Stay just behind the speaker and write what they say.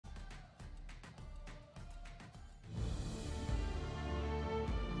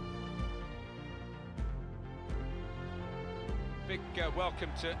big welcome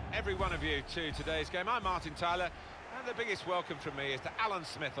to every one of you to today's game. I'm Martin Tyler, and the biggest welcome from me is to Alan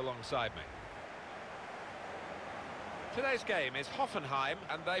Smith alongside me. Today's game is Hoffenheim,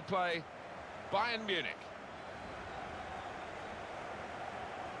 and they play Bayern Munich.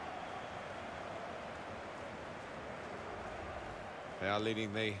 They are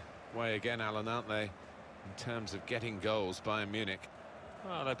leading the way again, Alan, aren't they, in terms of getting goals, Bayern Munich.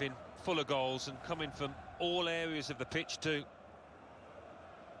 Well, they've been full of goals and coming from all areas of the pitch too.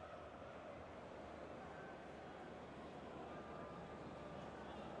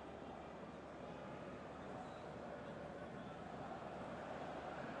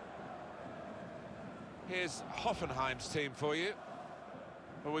 Here's Hoffenheim's team for you.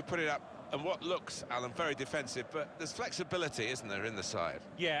 Well, we put it up, and what looks, Alan, very defensive, but there's flexibility, isn't there, in the side?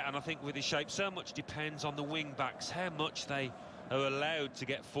 Yeah, and I think with his shape, so much depends on the wing-backs, how much they are allowed to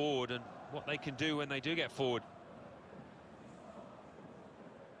get forward and what they can do when they do get forward.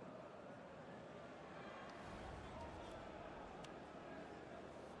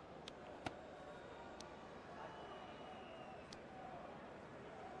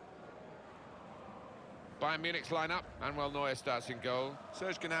 Bayern Munich's line-up. Manuel Neuer starts in goal.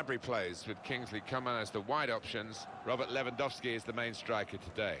 Serge Gnabry plays with Kingsley Coman as the wide options. Robert Lewandowski is the main striker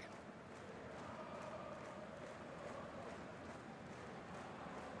today.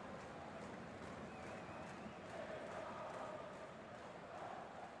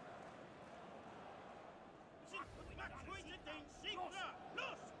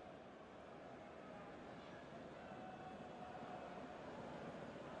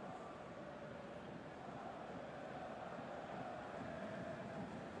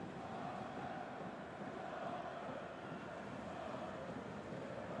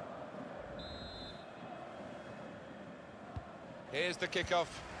 Here's the kickoff,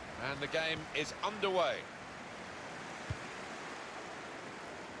 and the game is underway.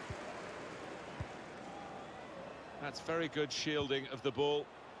 That's very good shielding of the ball.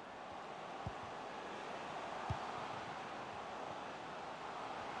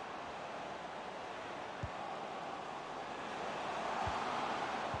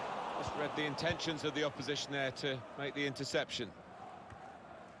 Just read the intentions of the opposition there to make the interception.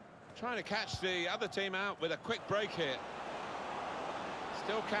 Trying to catch the other team out with a quick break here.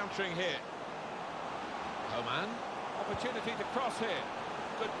 Still countering here. Coman. Opportunity to cross here.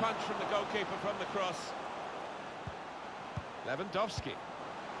 Good punch from the goalkeeper from the cross. Lewandowski.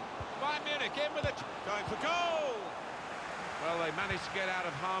 Bayern Munich in with it. Going for goal! Well, they managed to get out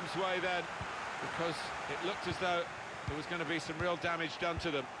of harm's way then, because it looked as though there was going to be some real damage done to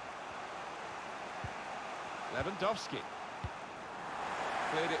them. Lewandowski.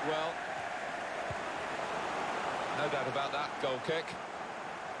 Cleared it well. No doubt about that goal kick.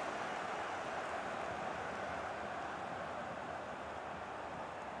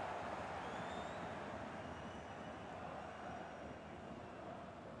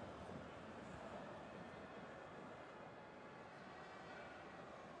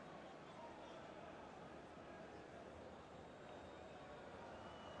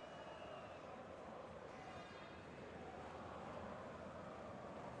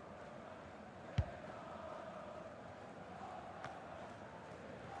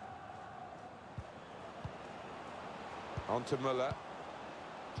 On to Müller.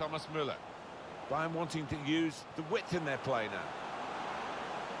 Thomas Müller. Bayern wanting to use the width in their play now.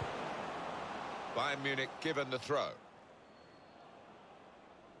 Bayern Munich given the throw.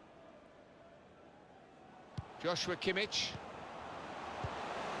 Joshua Kimmich.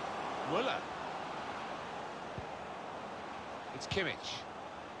 Müller. It's Kimmich.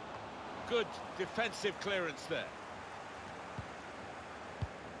 Good defensive clearance there.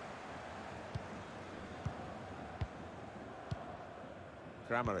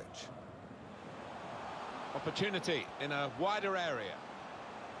 Kramaric. Opportunity in a wider area.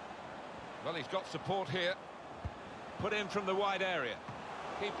 Well, he's got support here. Put in from the wide area.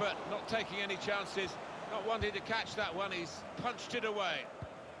 Keeper not taking any chances, not wanting to catch that one. He's punched it away.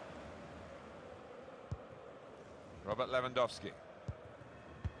 Robert Lewandowski.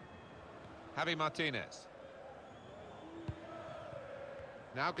 Javi Martinez.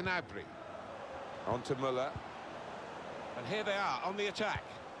 Now Gnabry. On to Müller. And here they are on the attack.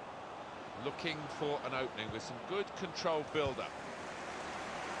 Looking for an opening with some good controlled build-up.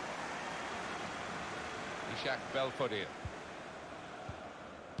 Ishak Belfodil.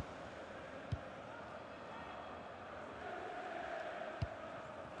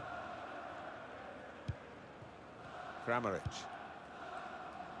 Kramaric.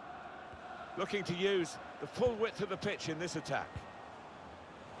 Looking to use the full width of the pitch in this attack.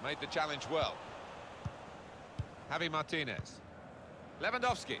 Made the challenge well. Javi Martinez.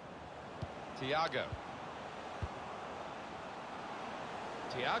 Lewandowski. Thiago.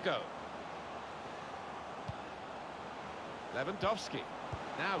 Lewandowski.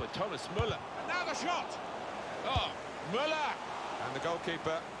 Now with Thomas Müller. And now the shot! Oh, Müller! And the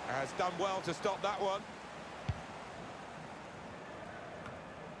goalkeeper has done well to stop that one.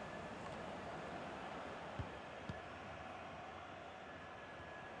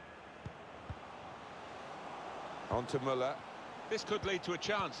 On to Müller. This could lead to a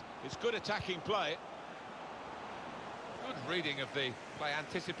chance. It's good attacking play. Good reading of the play,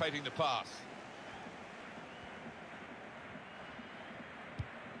 anticipating the pass.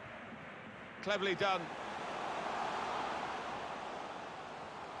 Cleverly done.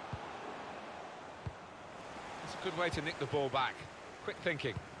 It's a good way to nick the ball back. Quick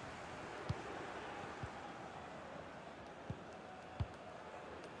thinking.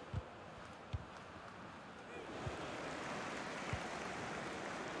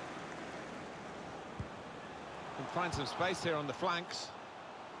 Can find some space here on the flanks.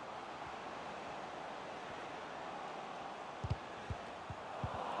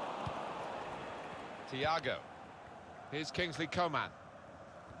 Thiago. Here's Kingsley Coman.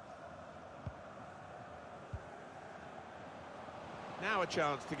 Now a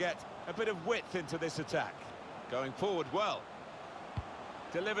chance to get a bit of width into this attack. Going forward well.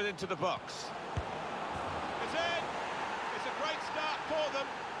 Delivered into the box. It's in! It's a great start for them.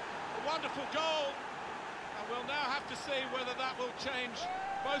 A wonderful goal. And we'll now have to see whether that will change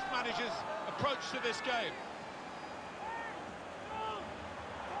both managers' approach to this game.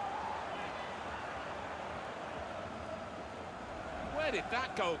 Where did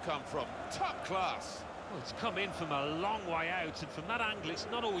that goal come from? Top class. Well, it's come in from a long way out, and from that angle it's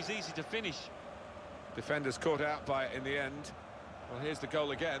not always easy to finish. Defenders caught out by it in the end. Well, here's the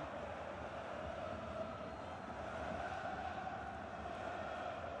goal again.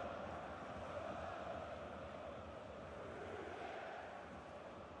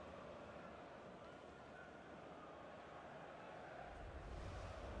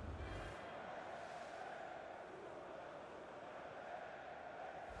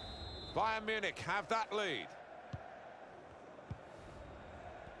 Bayern Munich have that lead.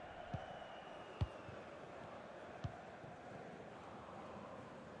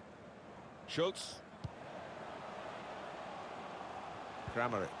 Schultz.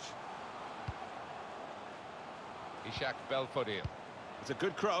 Kramaric. Ishak Belfodil. It's a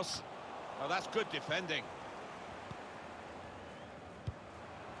good cross. Oh, that's good defending.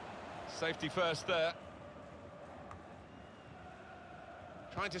 Safety first there.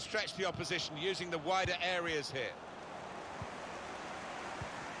 Trying to stretch the opposition, using the wider areas here.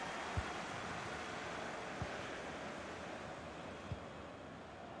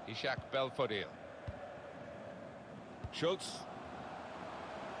 Ishak Belfodil. Schultz.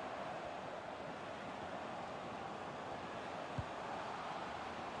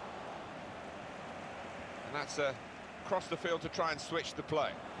 And that's across the field to try and switch the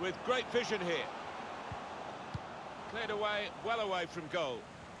play. With great vision here. Cleared away, well away from goal.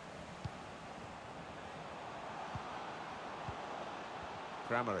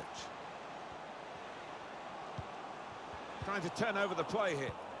 Kramaric. Trying to turn over the play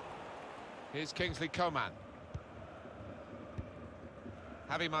here. Here's Kingsley Coman.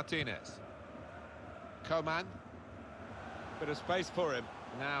 Javi Martinez. Coman. Bit of space for him.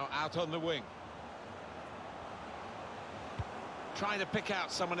 Now out on the wing. Trying to pick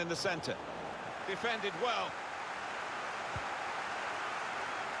out someone in the centre. Defended well.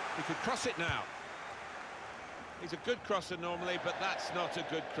 He could cross it now. He's a good crosser normally, but that's not a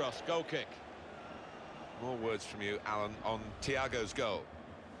good cross. Goal kick. More words from you, Alan, on Thiago's goal.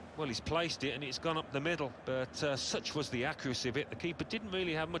 Well, he's placed it and it's gone up the middle, but such was the accuracy of it, the keeper didn't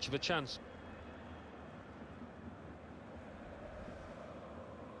really have much of a chance.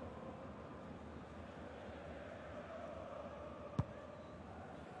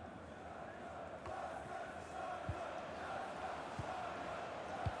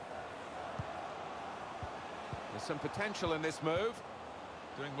 There's some potential in this move.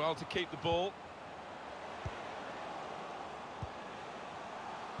 Doing well to keep the ball.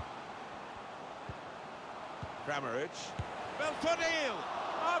 Kramaric. Belfodil!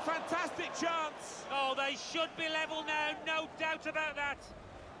 Oh, fantastic chance! Oh, they should be level now, no doubt about that.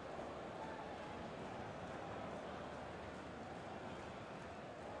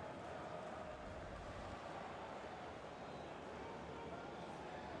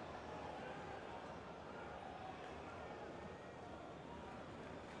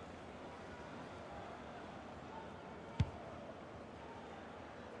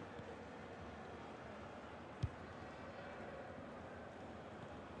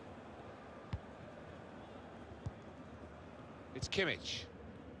 It's Kimmich.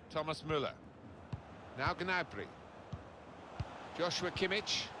 Thomas Müller. Now Gnabry. Joshua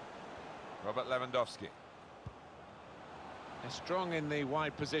Kimmich. Robert Lewandowski. They're strong in the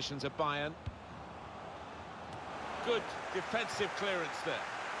wide positions of Bayern. Good defensive clearance there.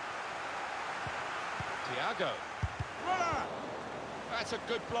 Thiago. Müller! That's a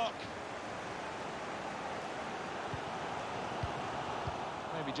good block.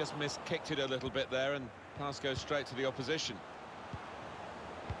 Maybe just kicked it a little bit there, and pass goes straight to the opposition.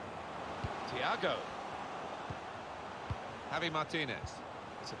 Thiago. Javi Martinez.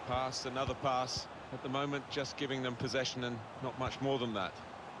 It's a pass, another pass. At the moment, just giving them possession and not much more than that.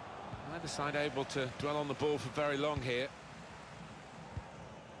 Neither side able to dwell on the ball for very long here.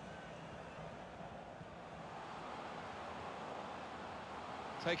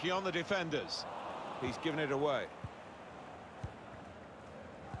 Taking on the defenders. He's given it away.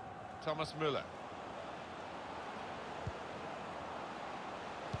 Thomas Müller.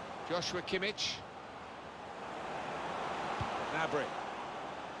 Joshua Kimmich. Gnabry.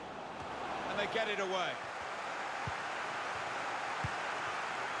 And they get it away.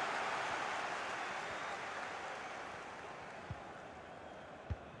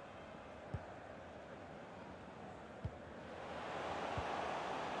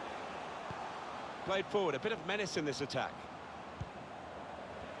 Played forward, a bit of menace in this attack.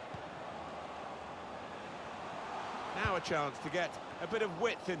 Now a chance to get a bit of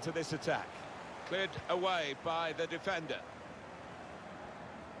width into this attack. Cleared away by the defender.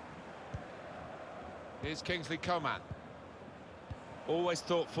 Here's Kingsley Coman. Always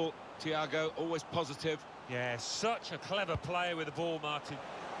thoughtful, Thiago, always positive. Yeah, such a clever player with the ball, Martin.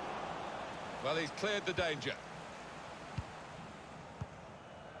 Well, he's cleared the danger.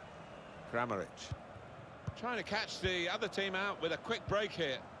 Kramaric. Trying to catch the other team out with a quick break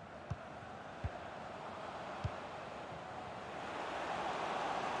here.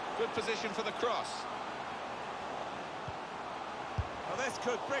 Good position for the cross. Well, this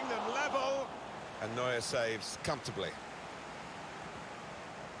could bring them level. And Neuer saves comfortably.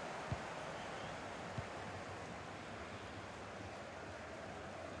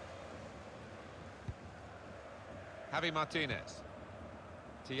 Javi Martinez.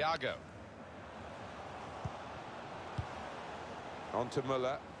 Thiago. On to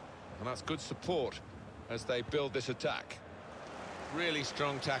Müller. And that's good support as they build this attack. Really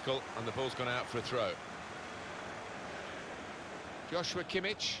strong tackle, and the ball's gone out for a throw. Joshua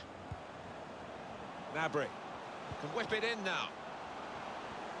Kimmich. Gnabry can whip it in now.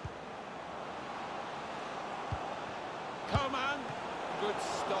 Coman. Good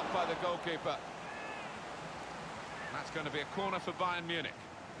stop by the goalkeeper. That's going to be a corner for Bayern Munich.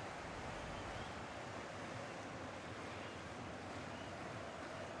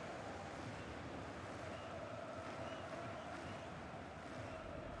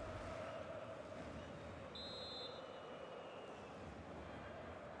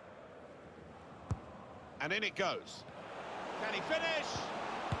 And in it goes. Can he finish?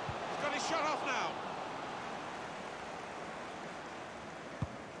 He's got his shot off now.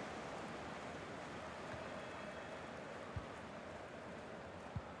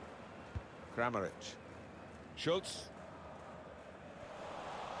 Kramaric. Schultz.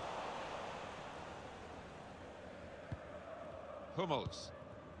 Hummels.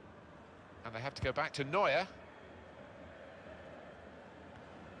 And they have to go back to Neuer.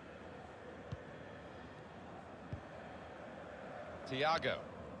 Thiago.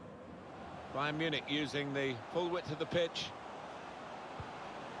 Bayern Munich using the full width of the pitch.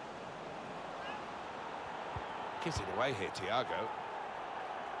 Gives it away here, Thiago.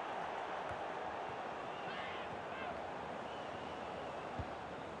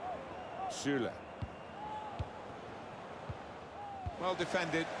 Süle. Well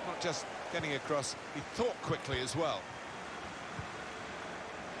defended, not just getting across, he thought quickly as well.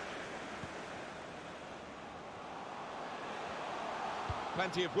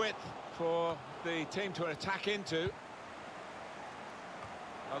 Plenty of width for the team to attack into.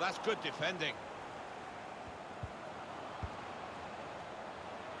 Oh, that's good defending.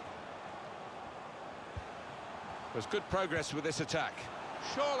 There's good progress with this attack.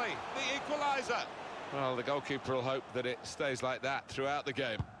 Surely, the equaliser. Well, the goalkeeper will hope that it stays like that throughout the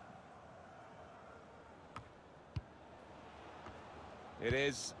game. It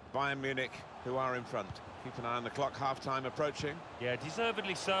is Bayern Munich who are in front. Keep an eye on the clock, half-time approaching. Yeah,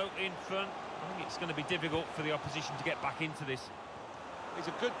 deservedly so, in front. I think it's going to be difficult for the opposition to get back into this. He's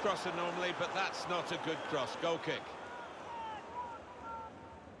a good crosser normally, but that's not a good cross. Goal kick.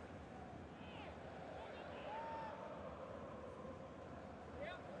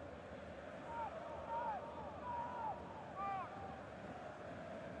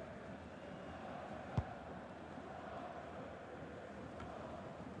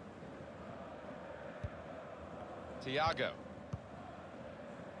 Thiago.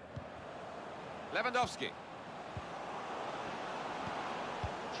 Lewandowski.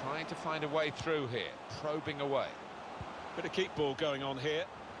 Trying to find a way through here, probing away. Bit of keep ball going on here.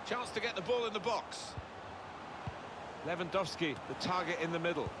 Chance to get the ball in the box. Lewandowski, the target in the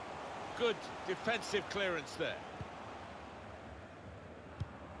middle. Good defensive clearance there.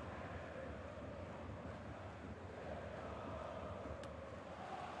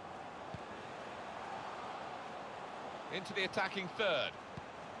 Into the attacking third.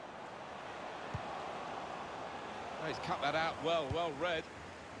 Oh, he's cut that out well read.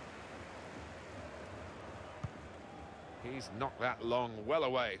 He's knocked that long well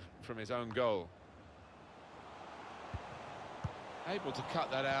away from his own goal. Able to cut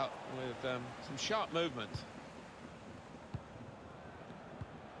that out with some sharp movement.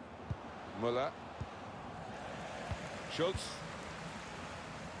 Müller. Schultz.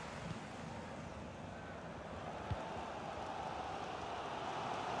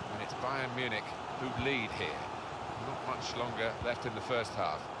 And it's Bayern Munich who lead here. Not much longer left in the first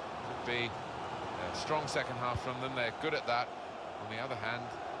half. Could be a strong second half from them. They're good at that. On the other hand,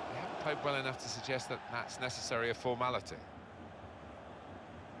 they haven't played well enough to suggest that that's necessarily a formality.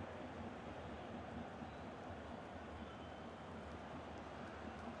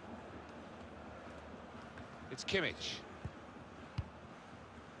 It's Kimmich.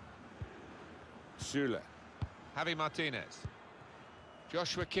 Süle. Javi Martinez.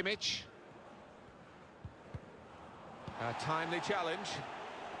 Joshua Kimmich. A timely challenge.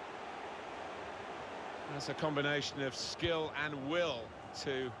 That's a combination of skill and will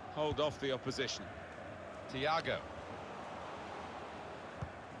to hold off the opposition. Thiago.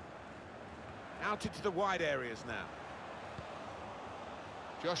 Out into the wide areas now.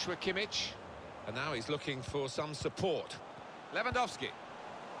 Joshua Kimmich. And now he's looking for some support. Lewandowski.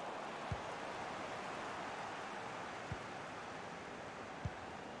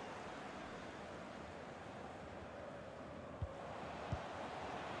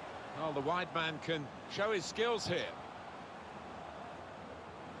 Well, the wide man can show his skills here.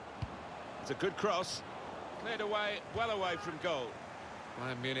 It's a good cross. Cleared away, well away from goal.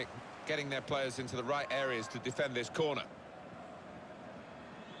 Bayern Munich getting their players into the right areas to defend this corner.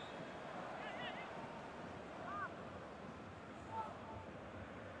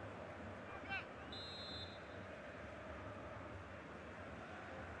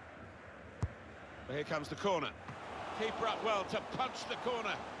 Here comes the corner. Keeper up well to punch the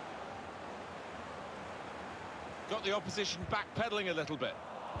corner. Got the opposition backpedaling a little bit.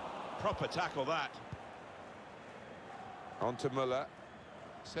 Proper tackle that. On to Müller.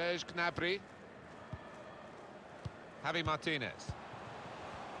 Serge Gnabry. Javi Martinez.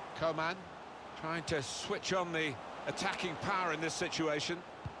 Coman trying to switch on the attacking power in this situation.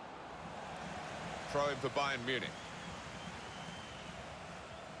 Throw in for Bayern Munich.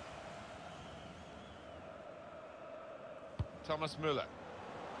 Thomas Müller.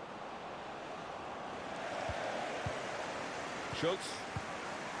 Schultz.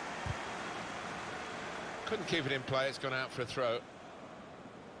 Couldn't keep it in play, it's gone out for a throw.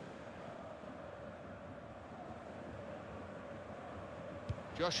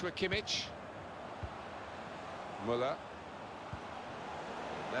 Joshua Kimmich. Müller.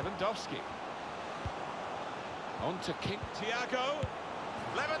 Lewandowski. On to King. Thiago.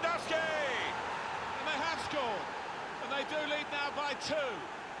 Lewandowski! And they have scored. And they do lead now by 2.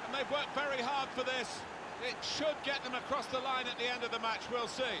 And they've worked very hard for this. It should get them across the line at the end of the match, we'll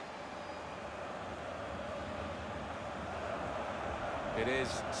see. It is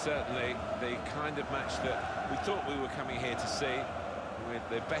certainly the kind of match that we thought we were coming here to see, with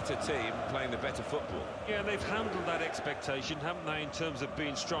the better team playing the better football. Yeah, they've handled that expectation, haven't they, in terms of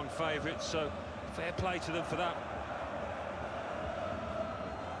being strong favourites, so fair play to them for that.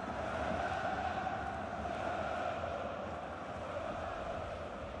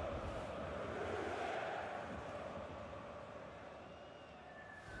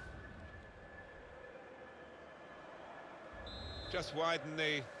 Just widen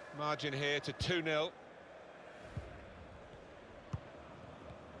the margin here to 2-0.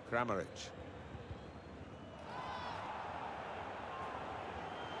 Kramaric.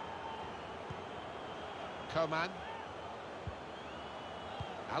 Coman.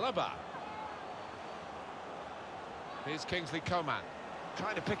 Alaba. Here's Kingsley Coman.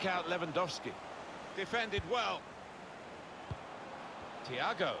 Trying to pick out Lewandowski. Defended well.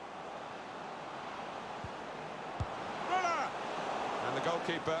 Thiago. And the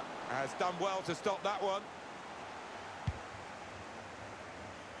goalkeeper has done well to stop that one.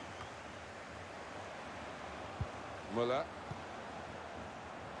 Müller.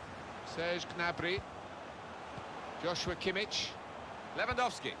 Serge Gnabry. Joshua Kimmich.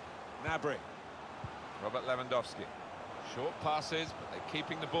 Lewandowski. Gnabry. Robert Lewandowski. Short passes, but they're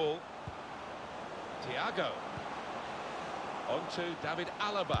keeping the ball. Thiago. On to David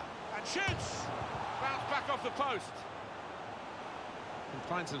Alaba. And shoots! Bounce back off the post. Can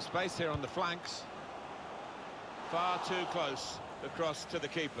find some space here on the flanks. Far too close across to the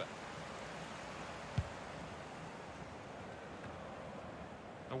keeper.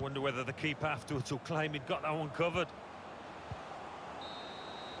 I wonder whether the keeper afterwards will claim he'd got that one covered.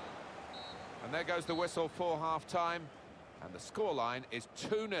 And there goes the whistle for half-time, and the scoreline is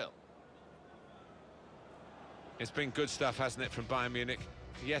 2-0. It's been good stuff, hasn't it, from Bayern Munich?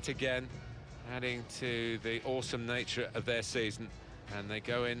 Yet again, adding to the awesome nature of their season, and they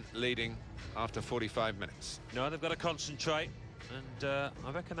go in leading after 45 minutes. No, they've got to concentrate, and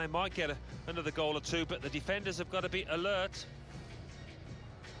I reckon they might get another goal or two, but the defenders have got to be alert.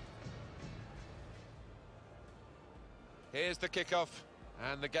 Here's the kickoff,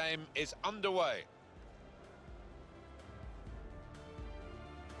 and the game is underway.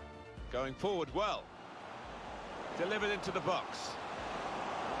 Going forward well. Delivered into the box.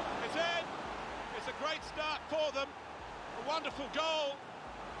 It's in! It's a great start for them. A wonderful goal.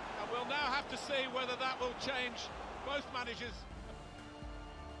 And we'll now have to see whether that will change both managers.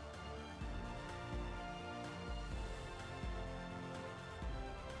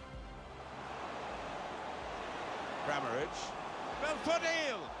 Kramaric.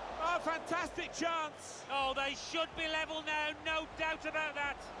 Belfodil! Oh, fantastic chance! Oh, they should be level now, no doubt about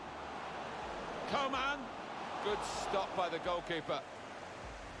that. Coman. Good stop by the goalkeeper.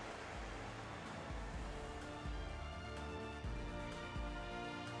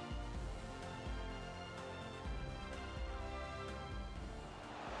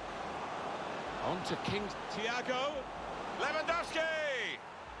 On to Kings. Thiago. Lewandowski!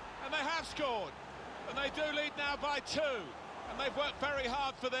 And they have scored. And they do lead now by 2. And they've worked very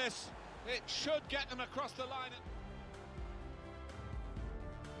hard for this. It should get them across the line.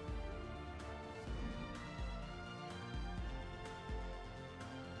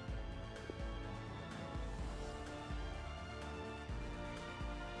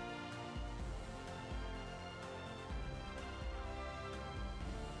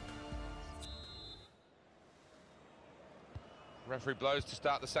 Referee blows to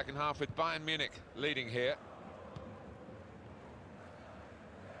start the second half with Bayern Munich leading here.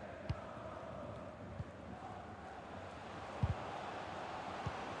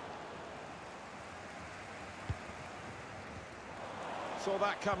 Saw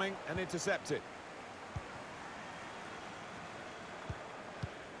that coming and intercepted.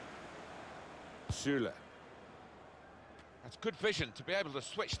 Süle. That's good vision to be able to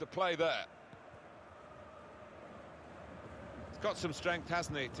switch the play there. Got some strength,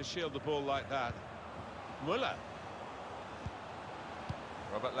 hasn't he, to shield the ball like that. Müller.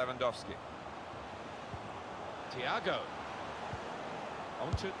 Robert Lewandowski. Thiago.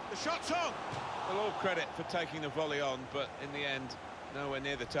 On to the shot's on. Well, all credit for taking the volley on, but in the end, nowhere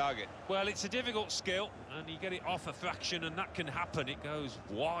near the target. Well, it's a difficult skill, and you get it off a fraction, and that can happen. It goes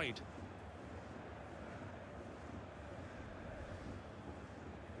wide.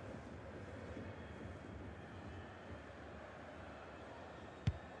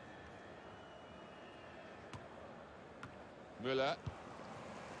 Müller.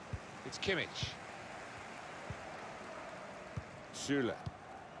 It's Kimmich. Süle.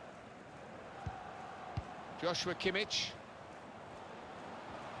 Joshua Kimmich.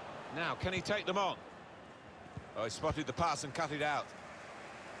 Now, can he take them on? Oh, he spotted the pass and cut it out.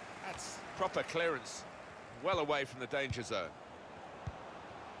 That's proper clearance. Well away from the danger zone.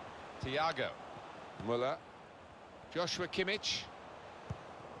 Thiago. Müller. Joshua Kimmich.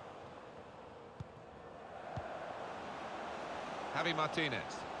 Javi Martinez.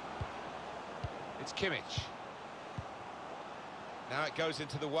 It's Kimmich. Now it goes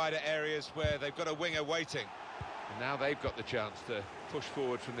into the wider areas where they've got a winger waiting. And now they've got the chance to push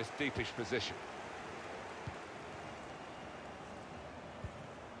forward from this deepish position.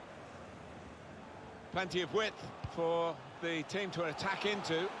 Plenty of width for the team to attack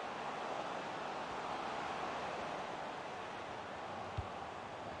into.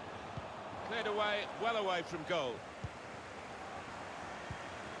 Cleared away, well away from goal.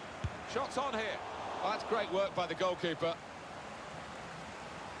 Shots on here. Well, that's great work by the goalkeeper.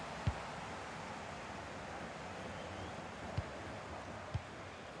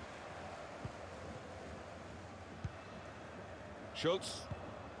 Schultz.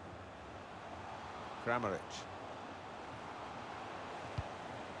 Kramaric.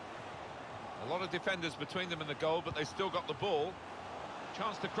 A lot of defenders between them and the goal, but they still got the ball.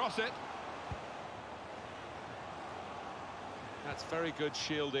 Chance to cross it. That's very good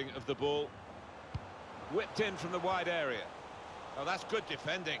shielding of the ball. Whipped in from the wide area. Oh, that's good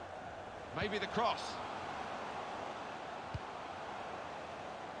defending. Maybe the cross.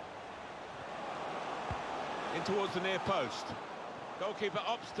 In towards the near post. Goalkeeper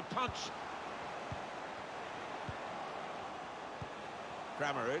opts to punch.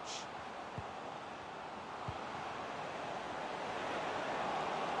 Kramaric.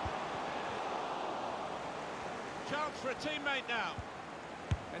 Chance for a teammate now.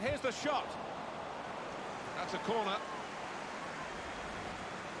 And here's the shot. That's a corner.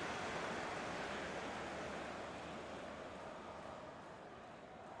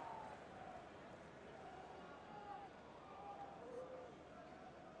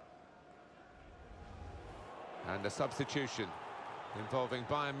 And a substitution involving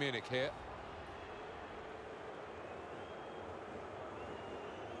Bayern Munich here.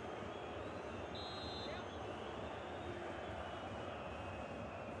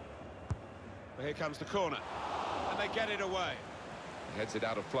 Well, here comes the corner, and they get it away. He heads it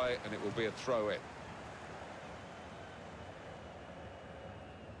out of play, and it will be a throw-in.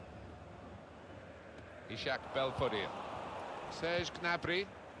 Ishak Belfodil. Serge Gnabry.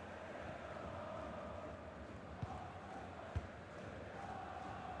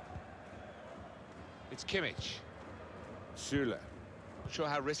 It's Kimmich. Süle. Not sure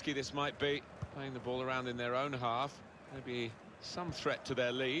how risky this might be, playing the ball around in their own half. Maybe some threat to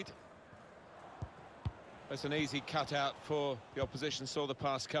their lead. That's an easy cutout for the opposition, saw the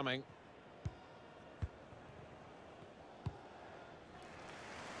pass coming.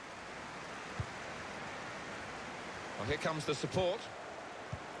 Well, here comes the support.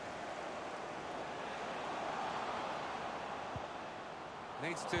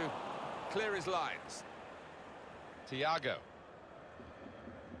 Needs to clear his lines. Thiago.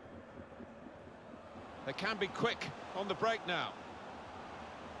 They can be quick on the break now.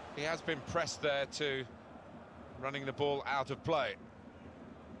 He has been pressed there to running the ball out of play.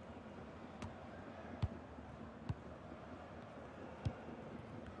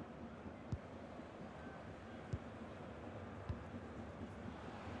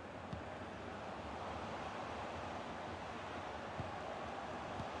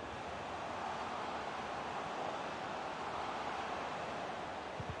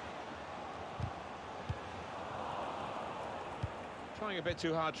 Trying a bit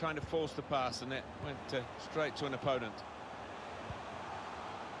too hard, trying to force the pass, and it went straight to an opponent.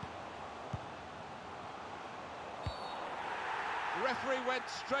 The referee went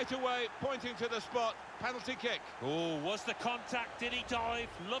straight away, pointing to the spot. Penalty kick. Oh, was the contact? Did he dive?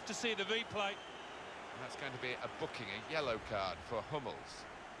 Love to see the replay. And that's going to be a booking, a yellow card for Hummels.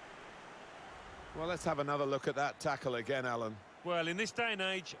 Well, let's have another look at that tackle again, Alan. Well, in this day and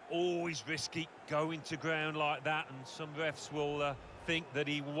age, always risky going to ground like that, and some refs will think that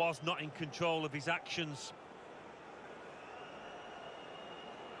he was not in control of his actions.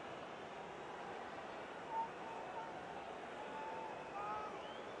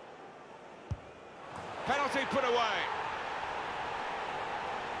 Penalty put away.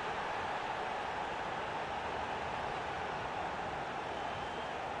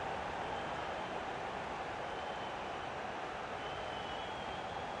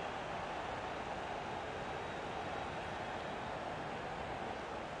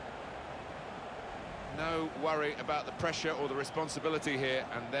 No worry about the pressure or the responsibility here,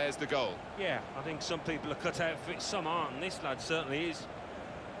 and there's the goal. Yeah, I think some people are cut out for it, some aren't, and this lad certainly is.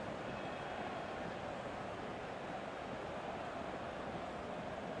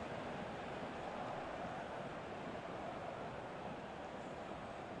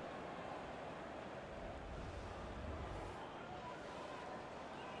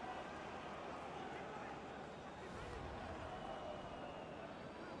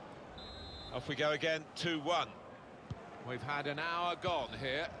 Off we go again, 2-1. We've had an hour gone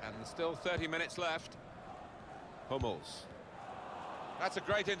here, and still 30 minutes left. Hummels. That's a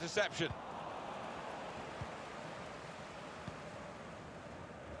great interception.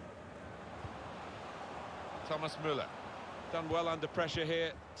 Thomas Müller. Done well under pressure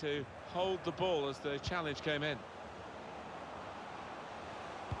here to hold the ball as the challenge came in.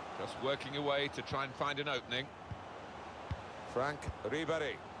 Just working away to try and find an opening. Frank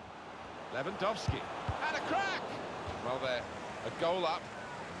Ribéry. Lewandowski, and a crack! Well, they're a goal up,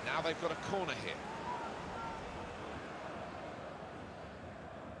 now they've got a corner here.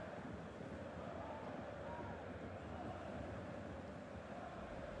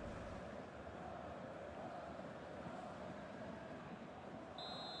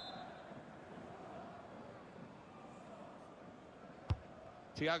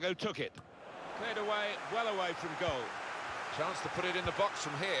 Thiago took it. Cleared away, well away from goal. Chance to put it in the box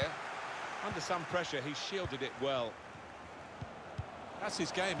from here. Under some pressure, he shielded it well. That's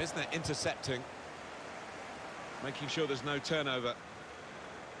his game, isn't it? Intercepting. Making sure there's no turnover.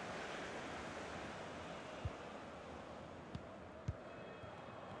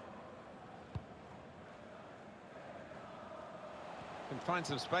 Can find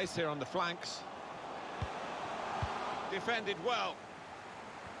some space here on the flanks. Defended well.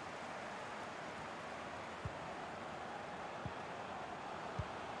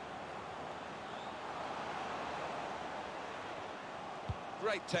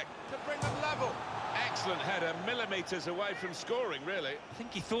 Great tech to bring them level. Excellent header, millimetres away from scoring, really. I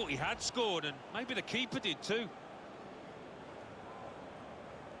think he thought he had scored, and maybe the keeper did too.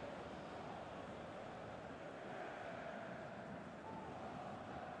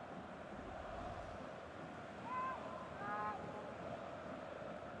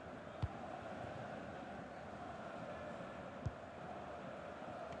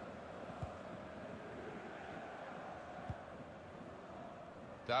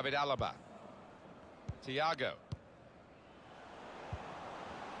 David Alaba. Thiago.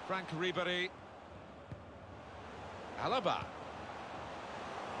 Frank Ribéry. Alaba.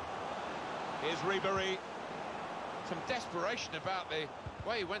 Here's Ribéry. Some desperation about the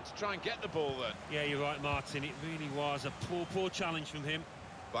way he went to try and get the ball then. Yeah, you're right, Martin. It really was a poor challenge from him.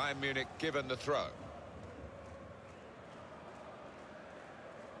 Bayern Munich given the throw.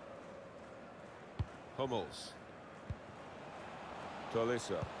 Hummels.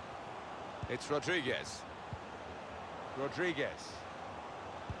 Tolisso. It's Rodriguez.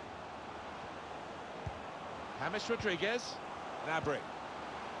 James Rodriguez. Gnabry.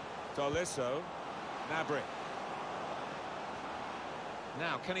 Tolisso. Gnabry.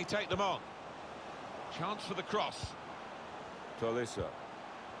 Now, can he take them on? Chance for the cross. Tolisso.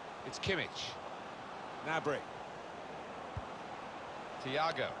 It's Kimmich. Gnabry.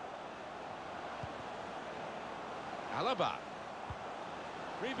 Thiago. Alaba.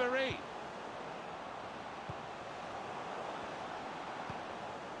 Ribéry.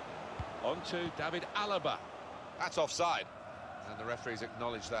 On to David Alaba. That's offside. And the referees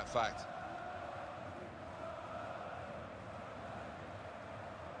acknowledge that fact.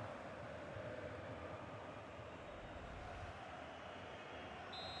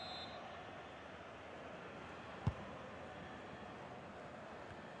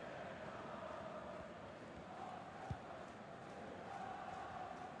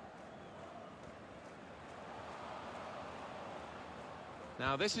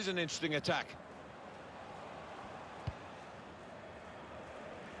 Now, this is an interesting attack.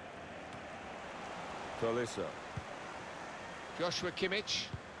 Tolisso. Joshua Kimmich.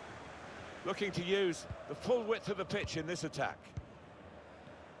 Looking to use the full width of the pitch in this attack.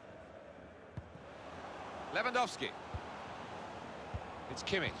 Lewandowski. It's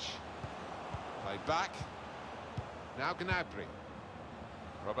Kimmich. Played back. Now Gnabry.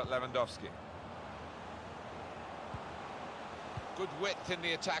 Robert Lewandowski. Good width in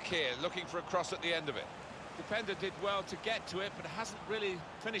the attack here, looking for a cross at the end of it. Defender did well to get to it, but hasn't really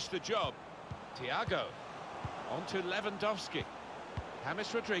finished the job. Thiago. On to Lewandowski.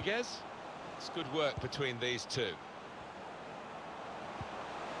 James Rodriguez. It's good work between these two.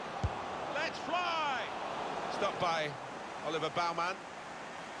 Let's fly! Stopped by Oliver Baumann.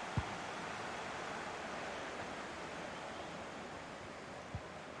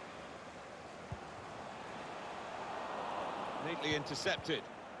 Neatly intercepted.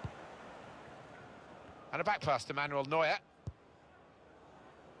 And a back pass to Manuel Neuer.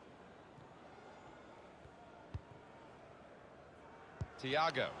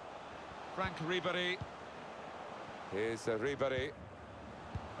 Thiago. Frank Ribéry. Here's Ribéry.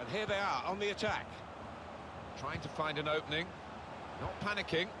 And here they are on the attack. Trying to find an opening. Not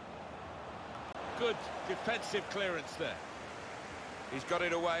panicking. Good defensive clearance there. He's got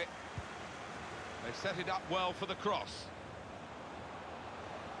it away. They've set it up well for the cross.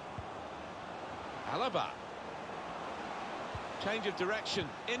 Alaba. Change of direction,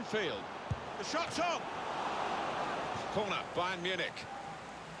 infield. The shot's on! Corner, Bayern Munich.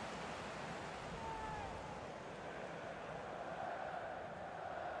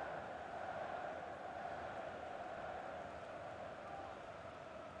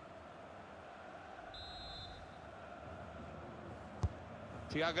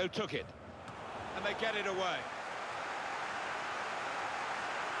 Thiago took it. And they get it away.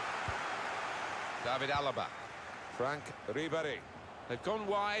 David Alaba. Frank Ribéry. They've gone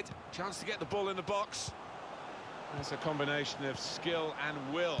wide. Chance to get the ball in the box. That's a combination of skill and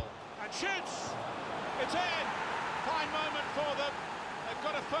will. And shoots! It's in! Fine moment for them. They've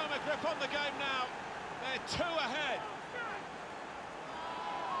got a firmer grip on the game now. They're two ahead.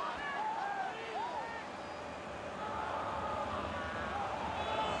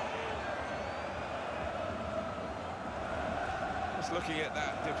 Just looking at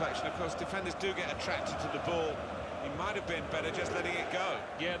that deflection, of course, defenders do get attracted to the ball. He might have been better just letting it go.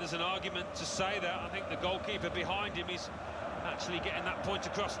 Yeah, there's an argument to say that. I think the goalkeeper behind him is actually getting that point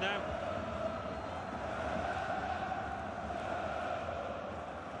across now.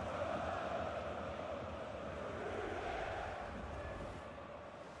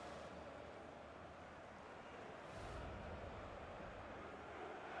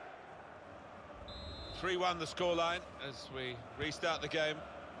 Three-1 the scoreline as we restart the game.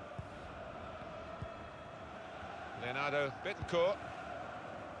 Leonardo Bittencourt.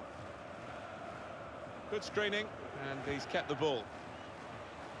 Good screening, and he's kept the ball.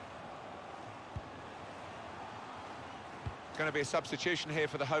 It's going to be a substitution here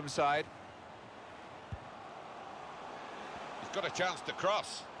for the home side. He's got a chance to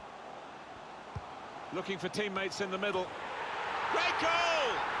cross. Looking for teammates in the middle. Great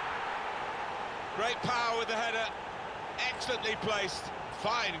goal! Great power with the header. Excellently placed.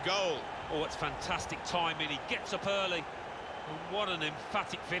 Fine goal. Oh, it's fantastic timing. He gets up early. And what an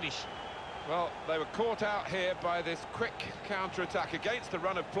emphatic finish. Well, they were caught out here by this quick counter-attack against the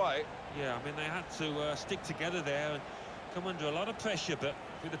run of play. Yeah, I mean, they had to stick together there and come under a lot of pressure, but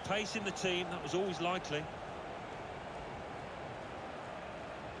with the pace in the team, that was always likely.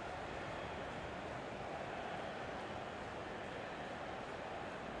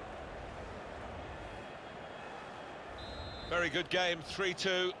 Very good game,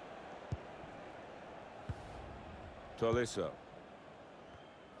 3-2. Tolisso.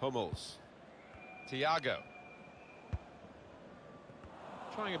 Hummels. Thiago.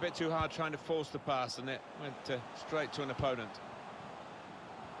 Trying a bit too hard, trying to force the pass, and it went straight to an opponent.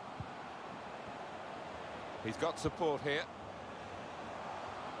 He's got support here.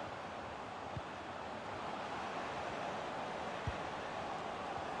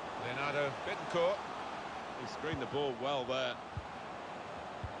 Leonardo Bittencourt. He screened the ball well there.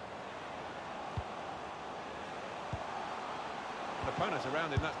 An opponent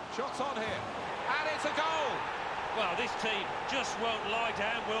around him. That shot's on here, and it's a goal. Well, this team just won't lie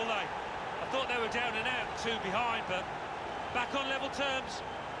down, will they? I thought they were down and out, two behind, but back on level terms.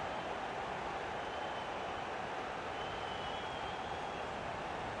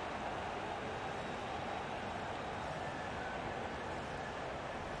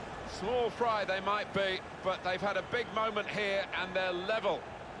 Small fry they might be, but they've had a big moment here and they're level.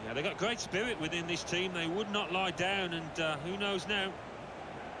 Yeah, they've got great spirit within this team. They would not lie down, and who knows now?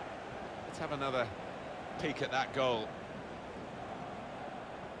 Let's have another peek at that goal.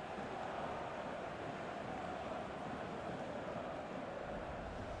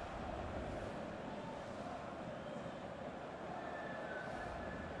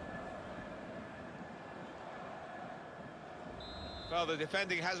 Well, the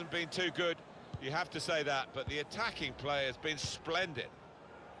defending hasn't been too good, you have to say that, but the attacking play has been splendid.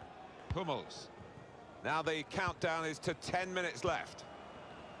 Hummels. Now the countdown is to 10 minutes left.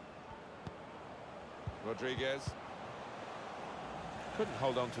 Rodriguez. Couldn't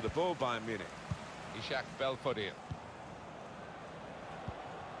hold on to the ball, Bayern Munich. Ishak Belfodil.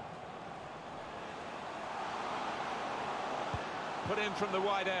 Put in from the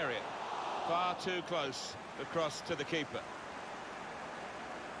wide area. Far too close across to the keeper.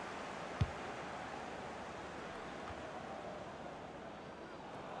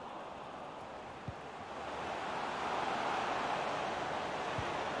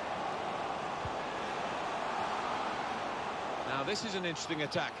 Now this is an interesting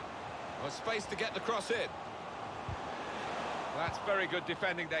attack. Well, space to get the cross in. That's very good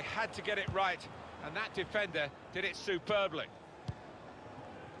defending. They had to get it right, and that defender did it superbly.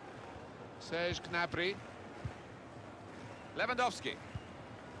 Serge Gnabry. Lewandowski.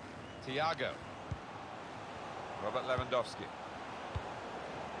 Thiago. Robert Lewandowski.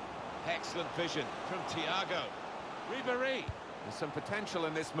 Excellent vision from Thiago. Ribéry. There's some potential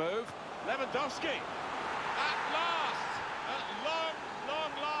in this move. Lewandowski. At last! At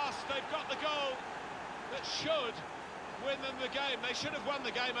long last, they've got the goal that should win them the game. They should have won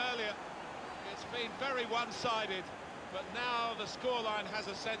the game earlier. It's been very one-sided, but now the scoreline has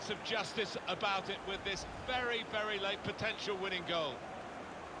a sense of justice about it with this very, very late potential winning goal.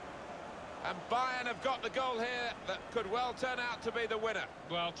 And Bayern have got the goal here that could well turn out to be the winner.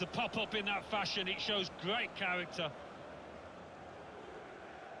 Well, to pop up in that fashion, it shows great character.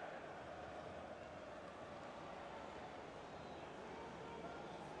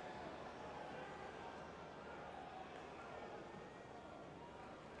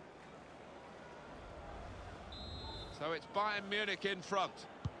 So it's Bayern Munich in front.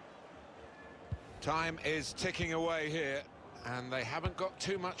 Time is ticking away here, and they haven't got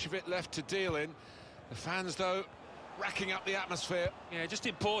too much of it left to deal in. The fans, though, racking up the atmosphere. Yeah, just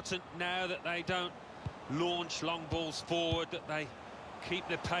important now that they don't launch long balls forward, that they keep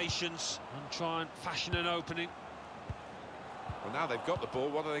their patience and try and fashion an opening. Well, now they've got the ball,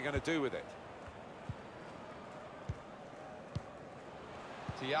 what are they going to do with it?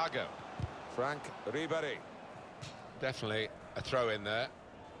 Thiago. Frank Ribéry. Definitely a throw in there.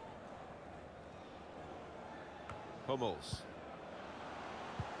 Hummels.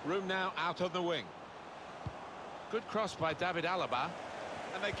 Room now out on the wing. Good cross by David Alaba.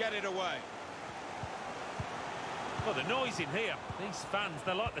 And they get it away. Well, the noise in here, these fans,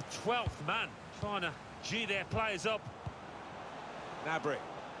 they're like the 12th man trying to gee their players up. Gnabry.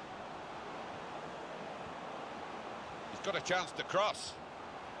 He's got a chance to cross.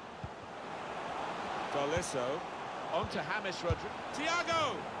 Golisso. On to James Rodriguez.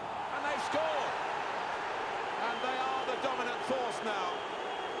 Thiago! And they've scored! And they are the dominant force now.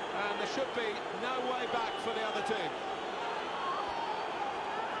 And there should be no way back for the other team.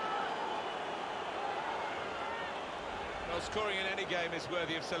 Well, scoring in any game is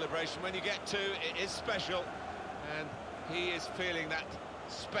worthy of celebration. When you get two, it is special. And he is feeling that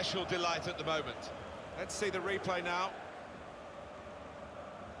special delight at the moment. Let's see the replay now.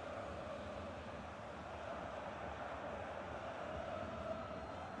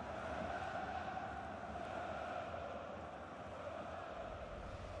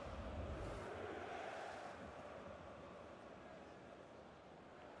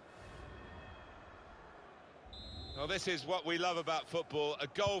 Well, this is what we love about football, a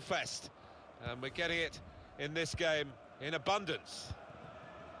goal fest. And we're getting it in this game in abundance.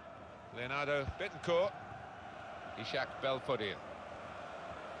 Leonardo Bittencourt. Ishak Belfodil.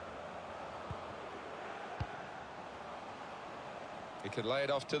 He can lay it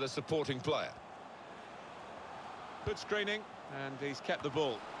off to the supporting player. Good screening, and he's kept the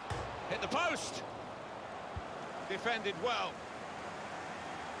ball. Hit the post! Defended well.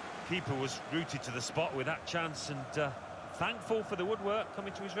 Keeper was rooted to the spot with that chance, and thankful for the woodwork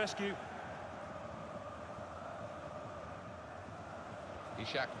coming to his rescue.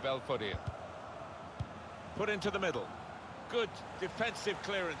 Ishak Belfodil. Put into the middle. Good defensive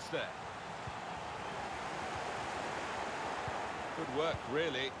clearance there. Good work,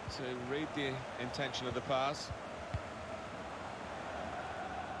 really, to read the intention of the pass.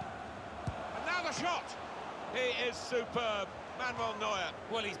 And now the shot! He is superb. Manuel Neuer.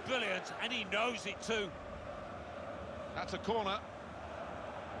 Well, he's brilliant, and he knows it too. That's a corner.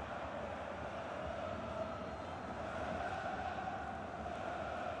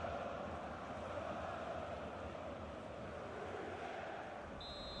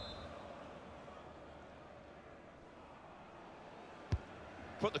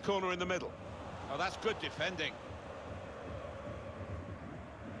 Put the corner in the middle. Oh, that's good defending.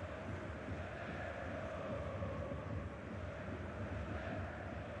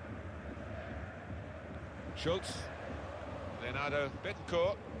 Schultz. Leonardo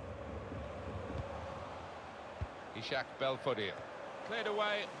Bittencourt. Ishak Belfodil. Cleared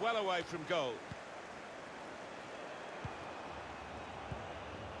away, well away from goal.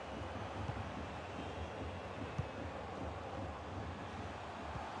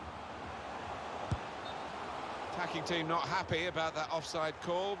 Attacking team not happy about that offside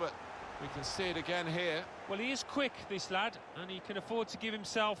call, but we can see it again here. Well, he is quick, this lad, and he can afford to give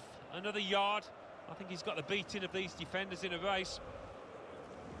himself another yard. I think he's got the beating of these defenders in a race.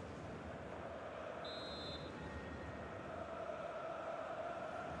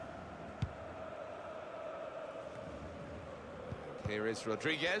 Here is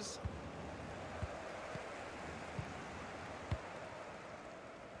Rodriguez.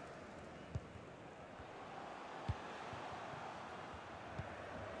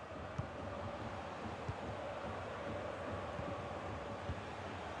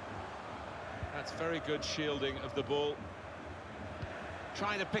 That's very good shielding of the ball.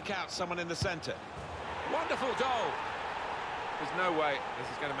 Trying to pick out someone in the centre. Wonderful goal! There's no way this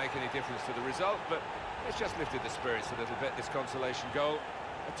is going to make any difference to the result, but it's just lifted the spirits a little bit, this consolation goal.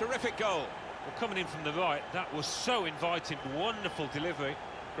 A terrific goal. Well, coming in from the right, that was so inviting. Wonderful delivery.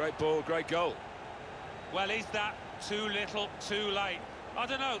 Great ball, great goal. Well, is that too little, too late? I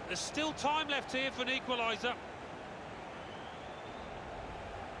don't know. There's still time left here for an equaliser.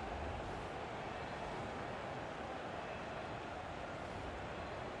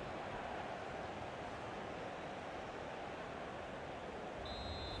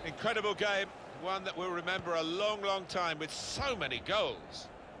 Incredible game, one that we'll remember a long, long time with so many goals.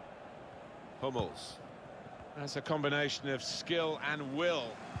 Hummels. That's a combination of skill and will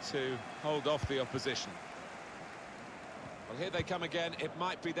to hold off the opposition. Well, here they come again. It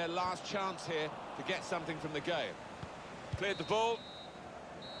might be their last chance here to get something from the game. Cleared the ball.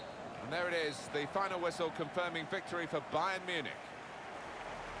 And there it is, the final whistle confirming victory for Bayern Munich.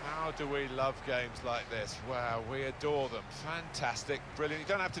 How do we love games like this? Wow, we adore them. Fantastic, brilliant. You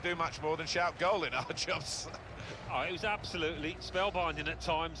don't have to do much more than shout goal in our jobs. Oh, it was absolutely spellbinding at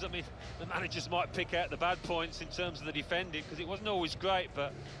times. I mean, the managers might pick out the bad points in terms of the defending because it wasn't always great,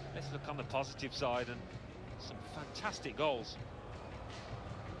 but let's look on the positive side and some fantastic goals.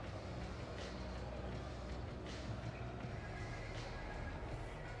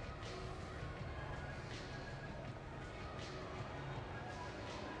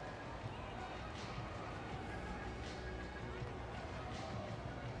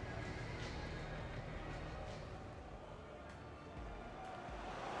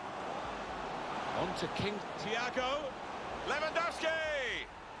 On to King Thiago, Lewandowski,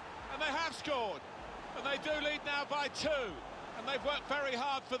 and they have scored, and they do lead now by 2, and they've worked very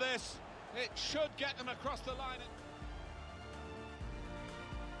hard for this. It should get them across the line.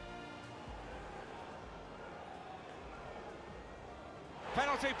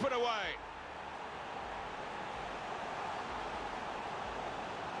 Penalty put away.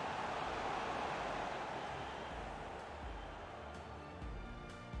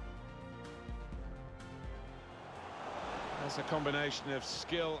 That's a combination of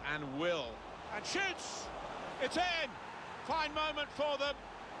skill and will. And shoots! It's in! Fine moment for them.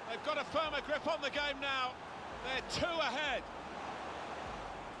 They've got a firmer grip on the game now. They're 2 ahead.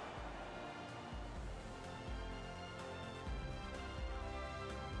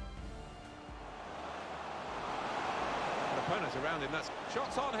 An opponent around him, that's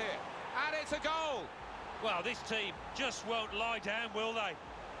shots on here. And it's a goal! Well, this team just won't lie down, will they?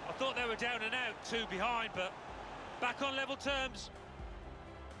 I thought they were down and out, 2 behind, but back on level terms.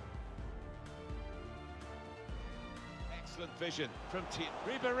 Excellent vision from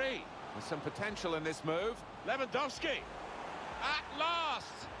Ribéry. With some potential in this move. Lewandowski. At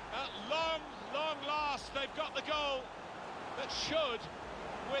last, at long last, they've got the goal that should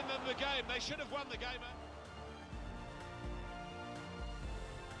win them the game. They should have won the game.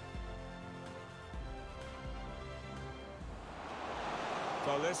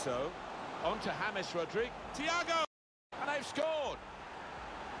 Tolisso. On to James Rodriguez. Thiago! And they've scored!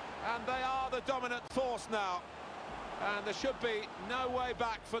 And they are the dominant force now. And there should be no way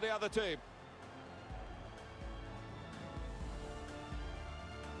back for the other team.